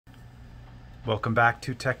Welcome back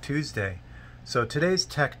to Tech Tuesday. So today's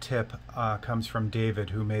tech tip comes from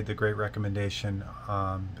David, who made the great recommendation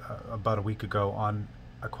about a week ago on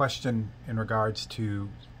a question in regards to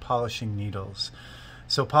polishing needles.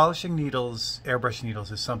 So polishing needles, airbrush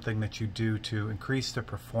needles, is something that you do to increase the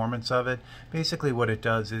performance of it. Basically what it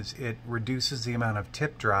does is it reduces the amount of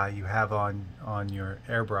tip dry you have on your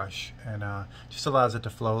airbrush, and just allows it to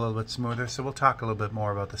flow a little bit smoother. So we'll talk a little bit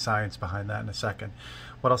more about the science behind that in a second.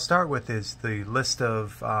 What I'll start with is the list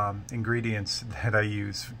of ingredients that I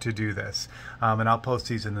use to do this, and I'll post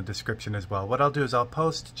these in the description as well. What I'll do is I'll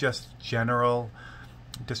post just general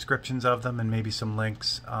descriptions of them and maybe some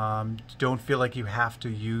links. Don't feel like you have to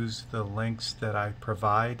use the links that I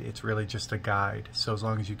provide. It's really just a guide, so as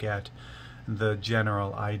long as you get the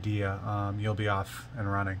general idea, you'll be off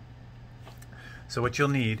and running. So what you'll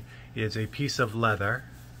need is a piece of leather,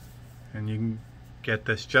 and you can get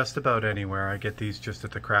this just about anywhere. I get these just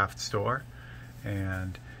at the craft store.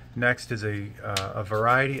 And next is a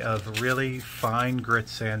variety of really fine grit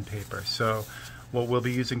sandpaper. So what we'll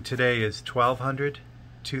be using today is 1200,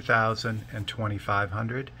 2000, and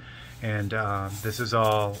 2500. And this is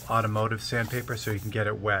all automotive sandpaper, so you can get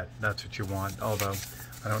it wet. That's what you want, although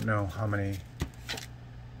I don't know how many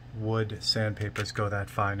wood sandpapers go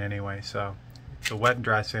that fine anyway. So the wet and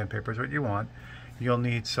dry sandpaper is what you want. You'll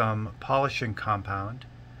need some polishing compound,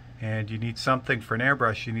 and you need something for an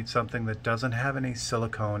airbrush. You need something that doesn't have any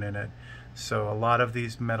silicone in it. So a lot of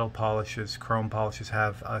these metal polishes, chrome polishes,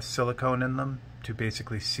 have silicone in them to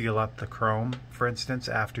basically seal up the chrome, for instance,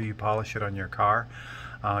 after you polish it on your car.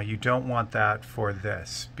 You don't want that for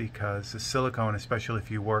this, because the silicone, especially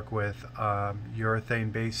if you work with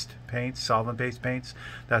urethane-based paints, solvent-based paints,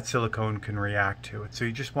 that silicone can react to it. So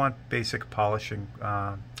you just want basic polishing,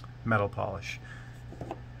 metal polish.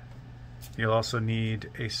 You'll also need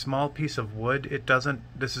a small piece of wood.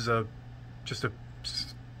 This is just a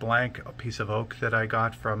blank piece of oak that I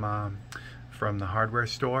got from the hardware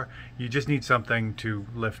store. You just need something to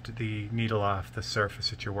lift the needle off the surface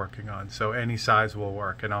that you're working on. So any size will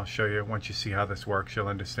work, and I'll show you, once you see how this works, you'll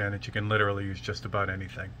understand that you can literally use just about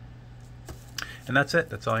anything. And that's it.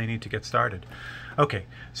 That's all you need to get started. Okay,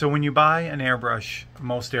 so when you buy an airbrush,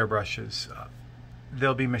 most airbrushes,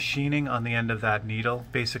 there'll be machining on the end of that needle.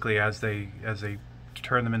 Basically, as they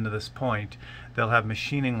turn them into this point, they'll have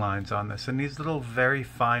machining lines on this, and these little very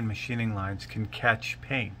fine machining lines can catch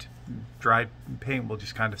paint. Dried paint will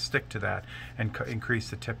just kind of stick to that and increase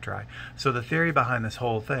the tip dry. So the theory behind this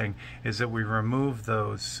whole thing is that we remove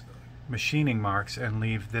those machining marks and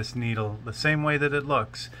leave this needle the same way that it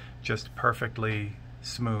looks, just perfectly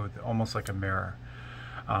smooth, almost like a mirror.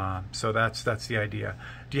 So that's the idea.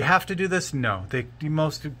 Do you have to do this? No.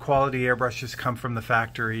 Most quality airbrushes come from the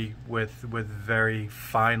factory with very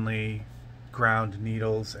finely ground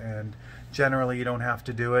needles, and generally you don't have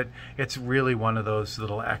to do it. It's really one of those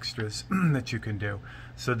little extras that you can do.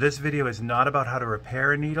 So this video is not about how to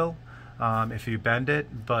repair a needle if you bend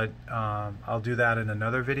it, but I'll do that in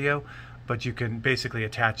another video. But you can basically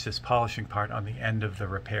attach this polishing part on the end of the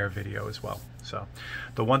repair video as well. So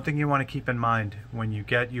the one thing you want to keep in mind when you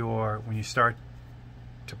start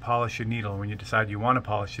to polish your needle, when you decide you want to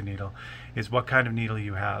polish your needle, is what kind of needle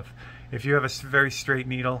you have. If you have a very straight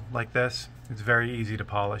needle like this, it's very easy to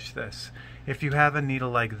polish this. If you have a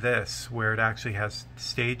needle like this, where it actually has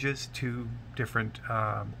stages, two different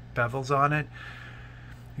bevels on it,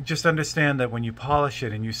 just understand that when you polish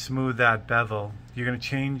it and you smooth that bevel, you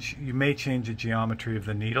may change the geometry of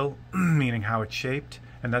the needle, meaning how it's shaped,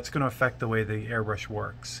 and that's going to affect the way the airbrush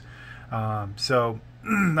works. So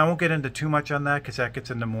I won't get into too much on that, because that gets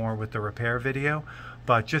into more with the repair video,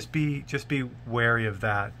 but just be wary of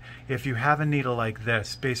that. If you have a needle like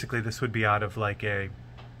this, basically this would be out of like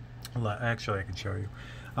actually I can show you.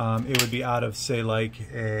 It would be out of, say, like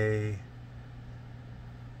a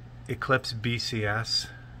Eclipse BCS.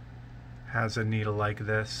 Has a needle like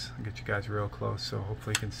this. I'll get you guys real close so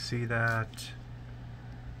hopefully you can see that.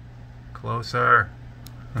 Closer.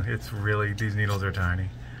 It's really, these needles are tiny.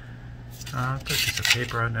 I'll put a piece of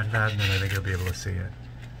paper on that, and then I think you'll be able to see it.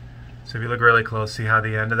 So if you look really close, see how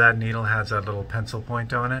the end of that needle has that little pencil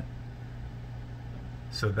point on it?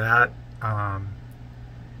 So that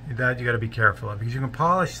you got to be careful of, because you can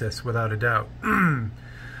polish this without a doubt.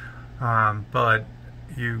 But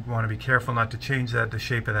you want to be careful not to change the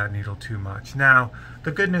shape of that needle too much. Now,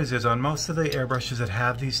 the good news is, on most of the airbrushes that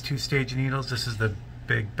have these two-stage needles, this is the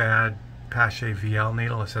big bad Pache VL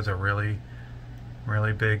needle. This has a really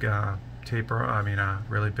big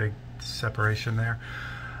really big separation there.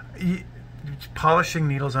 Polishing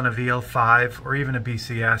needles on a VL5 or even a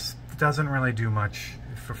BCS doesn't really do much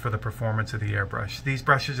for the performance of the airbrush. These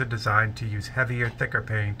brushes are designed to use heavier, thicker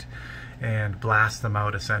paint and blast them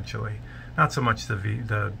out essentially. Not so much the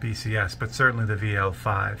BCS, but certainly the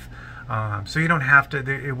VL5. So you don't have to,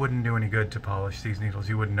 it wouldn't do any good to polish these needles.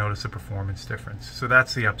 You wouldn't notice a performance difference. So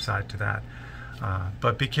that's the upside to that.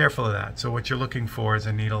 But be careful of that. So what you're looking for is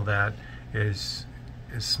a needle that is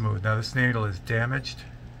smooth. Now this needle is damaged,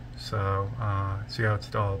 so see how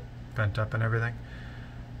it's all bent up and everything?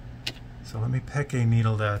 So let me pick a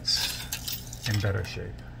needle that's in better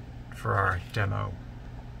shape for our demo.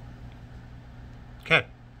 Okay.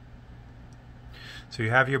 So you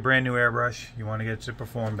have your brand new airbrush. You want to get it to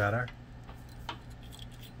perform better.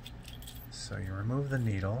 So you remove the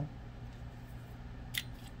needle.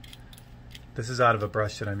 This is out of a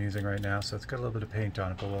brush that I'm using right now, so it's got a little bit of paint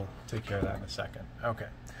on it, but we'll take care of that in a second. Okay.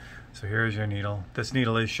 So here's your needle. This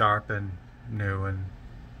needle is sharp and new and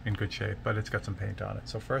in good shape, but it's got some paint on it.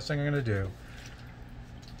 So first thing I'm going to do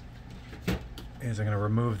is I'm going to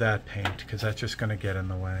remove that paint because that's just going to get in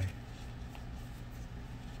the way.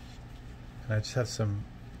 And I just have some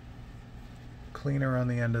cleaner on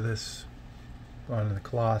the end of this, on the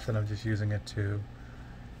cloth, and I'm just using it to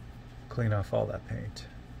clean off all that paint.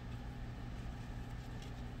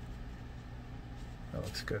 That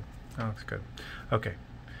looks good. That looks good. Okay,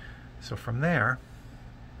 so from there,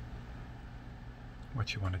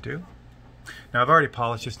 what you want to do. Now I've already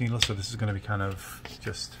polished this needle, so this is going to be kind of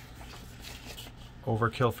just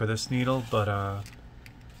overkill for this needle, but I'll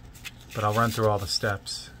run through all the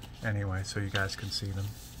steps anyway so you guys can see them.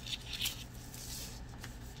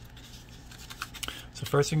 So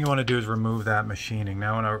first thing you want to do is remove that machining.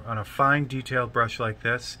 Now on a fine detailed brush like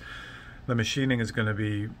this, the machining is going to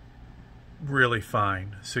be really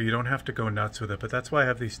fine, so you don't have to go nuts with it, but that's why I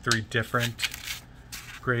have these 3 different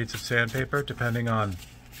grades of sandpaper depending on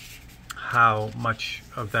how much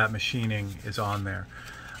of that machining is on there.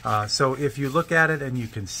 So if you look at it and you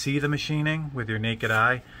can see the machining with your naked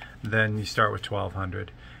eye, then you start with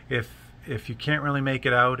 1200. If you can't really make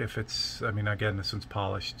it out, if it's, I mean, again, this one's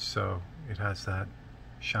polished, so it has that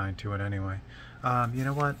shine to it anyway. You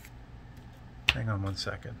know what? Hang on one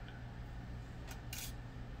second.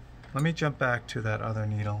 Let me jump back to that other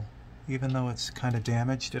needle. Even though it's kind of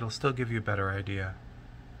damaged, it'll still give you a better idea.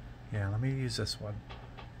 Yeah, let me use this one.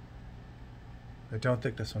 I don't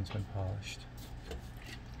think this one's been polished.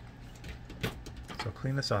 So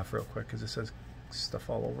clean this off real quick because it says stuff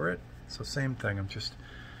all over it. So same thing, I'm just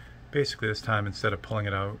basically this time instead of pulling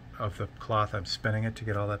it out of the cloth, I'm spinning it to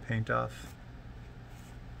get all that paint off.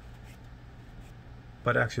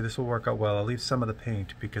 But actually this will work out well. I'll leave some of the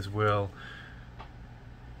paint because we'll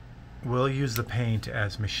use the paint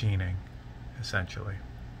as machining essentially.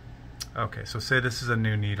 Okay, so say this is a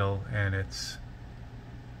new needle and it's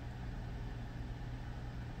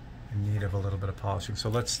in need of a little bit of polishing. So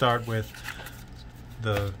let's start with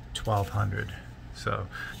the 1200. So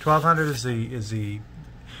 1200 is the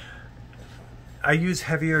I use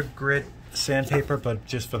heavier grit sandpaper, but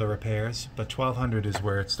just for the repairs. But 1200 is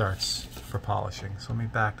where it starts for polishing. So let me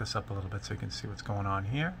back this up a little bit so you can see what's going on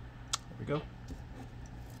here. There we go.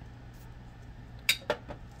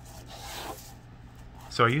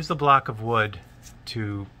 So I use the block of wood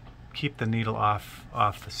to keep the needle off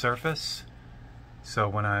the surface. So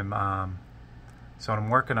when I'm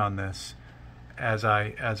working on this, as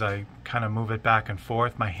I kind of move it back and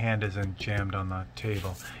forth, my hand isn't jammed on the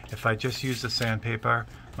table. If I just use the sandpaper,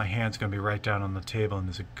 my hand's going to be right down on the table, and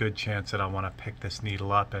there's a good chance that I'll want to pick this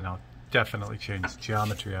needle up, and I'll definitely change the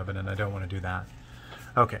geometry of it, and I don't want to do that.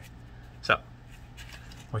 Okay, so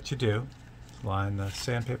what you do is line the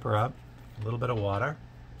sandpaper up, a little bit of water.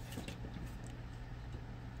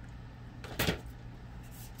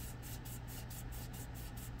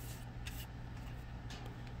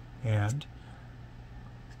 And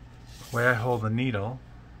the way I hold the needle,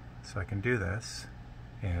 so I can do this,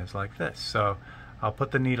 is like this. So I'll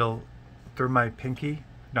put the needle through my pinky,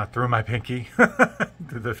 not through my pinky,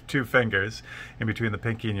 through the 2 fingers, in between the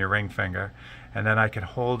pinky and your ring finger, and then I can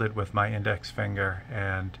hold it with my index finger,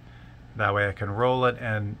 and that way I can roll it,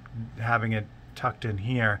 and having it tucked in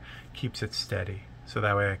here keeps it steady. So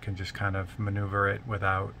that way I can just kind of maneuver it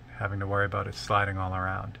without having to worry about it sliding all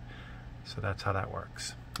around. So that's how that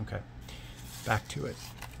works. Okay, back to it.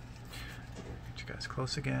 Get you guys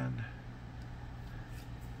close again.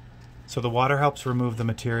 So the water helps remove the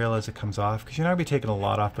material as it comes off, because you're not going to be taking a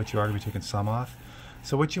lot off, but you are going to be taking some off.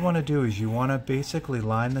 So what you want to do is you want to basically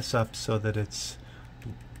line this up so that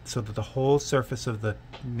the whole surface of the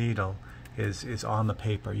needle is on the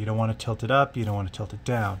paper. You don't want to tilt it up, you don't want to tilt it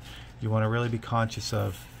down. You want to really be conscious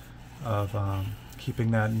of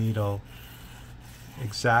keeping that needle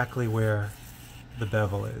exactly where the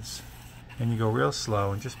bevel is. And you go real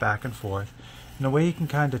slow and just back and forth. In a way you can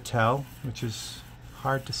kind of tell, which is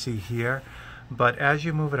hard to see here, but as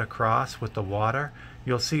you move it across with the water,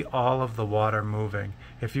 you'll see all of the water moving.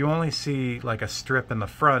 If you only see like a strip in the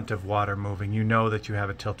front of water moving, you know that you have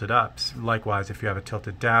it tilted up. Likewise, if you have it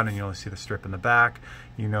tilted down and you only see the strip in the back,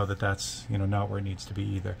 you know that that's not where it needs to be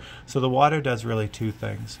either. So the water does really two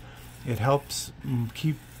things. It helps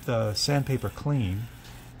keep the sandpaper clean,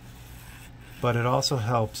 but it also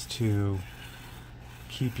helps to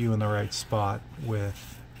keep you in the right spot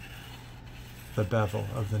with the bevel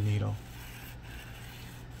of the needle.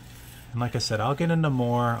 And like I said, I'll get into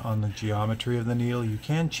more on the geometry of the needle. You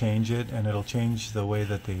can change it, and it'll change the way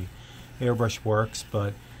that the airbrush works,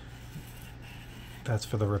 but that's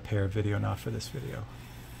for the repair video, not for this video.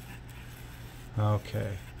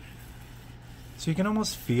 Okay. So you can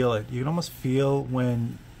almost feel it. You can almost feel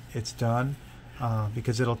when it's done,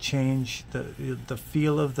 because it'll change the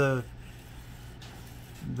feel of the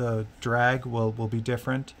drag will be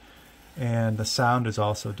different. And the sound is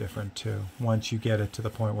also different too, once you get it to the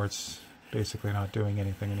point where it's basically not doing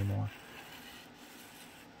anything anymore.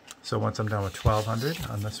 So once I'm done with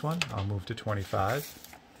 1200 on this one, I'll move to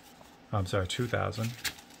 2000.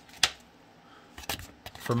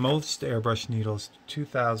 For most airbrush needles,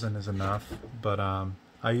 2000 is enough, but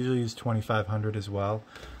I usually use 2500 as well.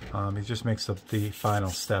 It just makes the final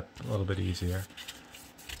step a little bit easier.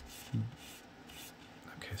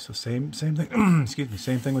 Okay, so same thing. Excuse me.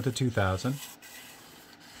 Same thing with the 2000.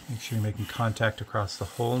 Make sure you're making contact across the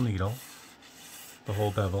whole needle, the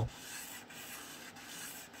whole bevel.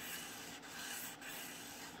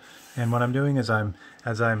 And what I'm doing is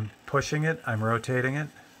as I'm pushing it, I'm rotating it,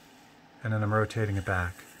 and then I'm rotating it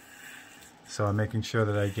back. So I'm making sure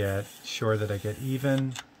that I get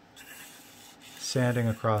even sanding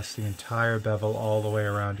across the entire bevel all the way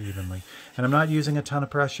around evenly. And I'm not using a ton of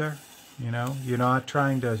pressure. You're not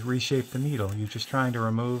trying to reshape the needle. You're just trying to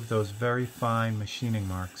remove those very fine machining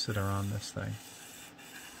marks that are on this thing.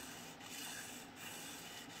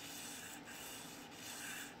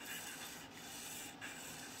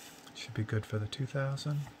 Should be good for the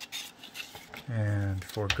 2000. And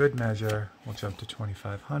for good measure, we'll jump to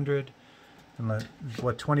 2500. And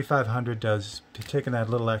what 2500 does, taking that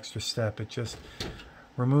little extra step, it just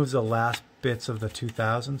removes the last bits of the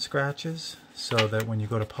 2000 scratches, so that when you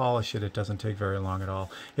go to polish it, it doesn't take very long at all.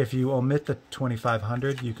 If you omit the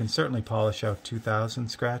 2500, you can certainly polish out 2000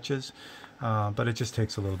 scratches, but it just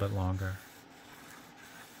takes a little bit longer.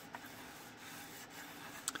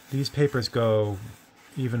 These papers go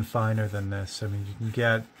even finer than this. I mean, you can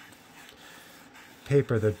get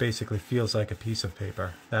paper that basically feels like a piece of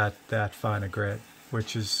paper, that fine a grit,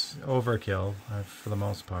 which is overkill for the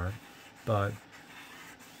most part, but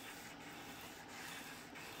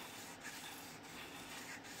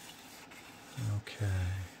okay.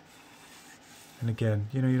 And again,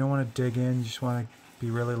 you don't want to dig in, you just want to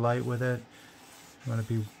be really light with it. You want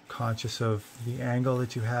to be conscious of the angle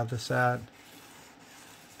that you have this at.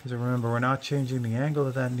 Because remember, we're not changing the angle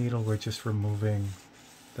of that needle, we're just removing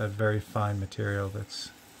that very fine material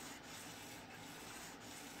that's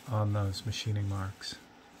on those machining marks.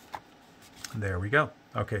 There we go.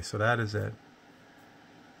 Okay, so that is it.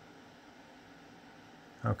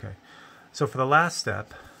 Okay, so for the last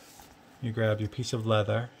step, you grab your piece of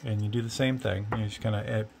leather and you do the same thing. You just kind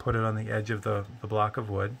of put it on the edge of the block of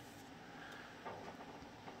wood.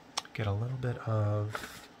 Get a little bit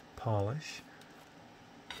of polish.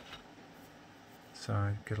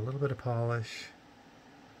 So get a little bit of polish.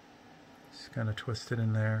 Just kind of twist it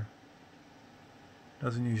in there.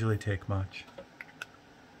 Doesn't usually take much.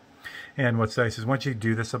 And what's nice is once you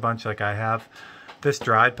do this a bunch like I have, this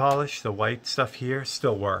dried polish, the white stuff here,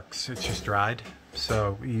 still works. It's just dried.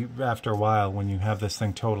 So after a while, when you have this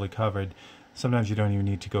thing totally covered, sometimes you don't even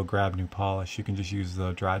need to go grab new polish. You can just use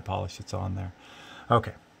the dried polish that's on there.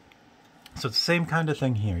 Okay. So it's the same kind of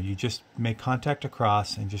thing here. You just make contact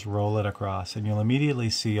across and just roll it across, and you'll immediately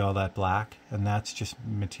see all that black, and that's just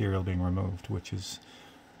material being removed, which is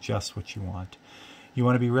just what you want. You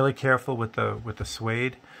want to be really careful with the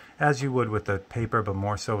suede, as you would with the paper, but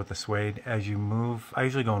more so with the suede. As you move, I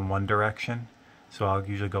usually go in one direction, so I'll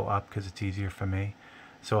usually go up because it's easier for me.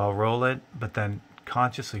 So I'll roll it, but then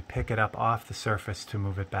consciously pick it up off the surface to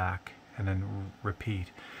move it back, and then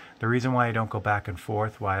repeat. The reason why I don't go back and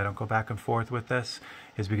forth, with this,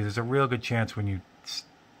 is because there's a real good chance when you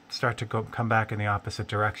start to come back in the opposite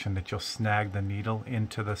direction that you'll snag the needle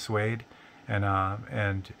into the suede, and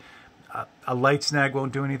a light snag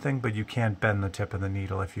won't do anything, but you can't bend the tip of the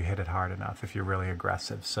needle if you hit it hard enough, if you're really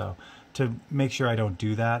aggressive. So to make sure I don't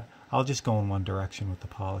do that, I'll just go in one direction with the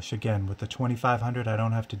polish. Again, with the 2500, I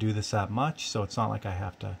don't have to do this that much, so it's not like I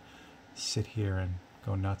have to sit here and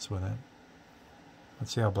go nuts with it.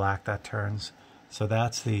 Let's see how black that turns. So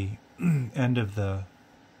that's the end of the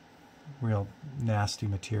real nasty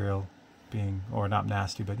material being, or not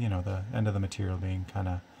nasty, but you know, the end of the material being kind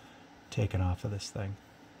of taken off of this thing.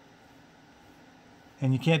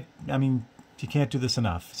 And you can't, I mean, you can't do this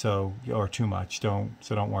enough, so, or too much. Don't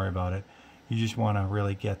worry about it. You just want to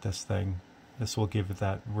really get this thing. This will give it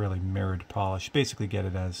that really mirrored polish. Basically get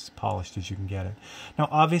it as polished as you can get it. Now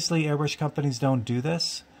obviously airbrush companies don't do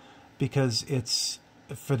this because it's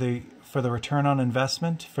for the return on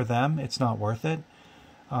investment for them, it's not worth it.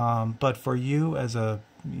 But for you as a,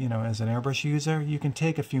 you know, as an airbrush user, you can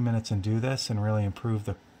take a few minutes and do this and really improve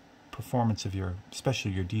the performance of your,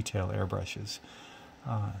 especially your detail airbrushes.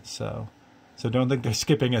 So don't think they're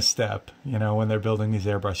skipping a step, you know, when they're building these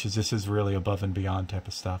airbrushes. This is really above and beyond type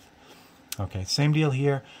of stuff. Okay, same deal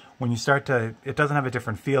here. When you start to, it doesn't have a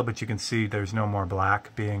different feel, but you can see there's no more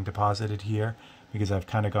black being deposited here because I've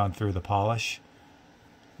kind of gone through the polish.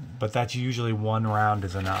 But that's usually one round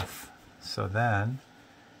is enough. So then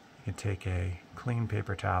you can take a clean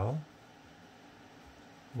paper towel,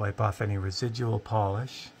 wipe off any residual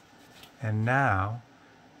polish, and now,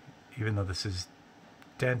 even though this is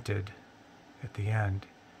dented at the end,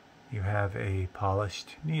 you have a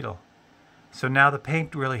polished needle. So now the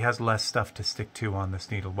paint really has less stuff to stick to on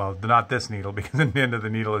this needle. Well, not this needle because the end of the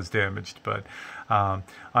needle is damaged, but on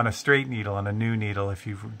a straight needle, on a new needle, if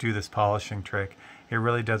you do this polishing trick, it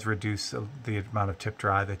really does reduce the amount of tip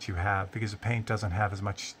dry that you have because the paint doesn't have as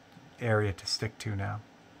much area to stick to now.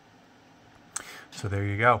 So there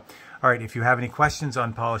you go. All right, if you have any questions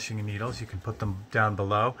on polishing needles, you can put them down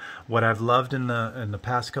below. What I've loved in the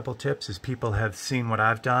past couple tips is people have seen what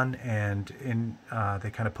I've done and they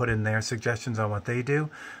kind of put in their suggestions on what they do.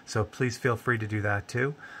 So please feel free to do that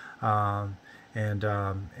too. And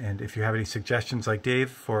if you have any suggestions like Dave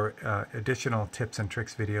for additional tips and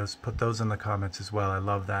tricks videos, put those in the comments as well. I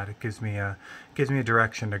love that. It gives me a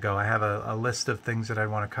direction to go. I have a list of things that I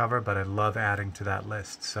want to cover, but I love adding to that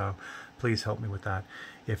list. So please help me with that.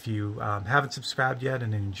 If you haven't subscribed yet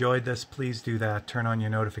and enjoyed this, please do that. Turn on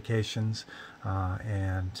your notifications,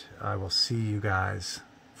 and I will see you guys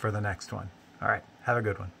for the next one. All right, have a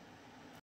good one.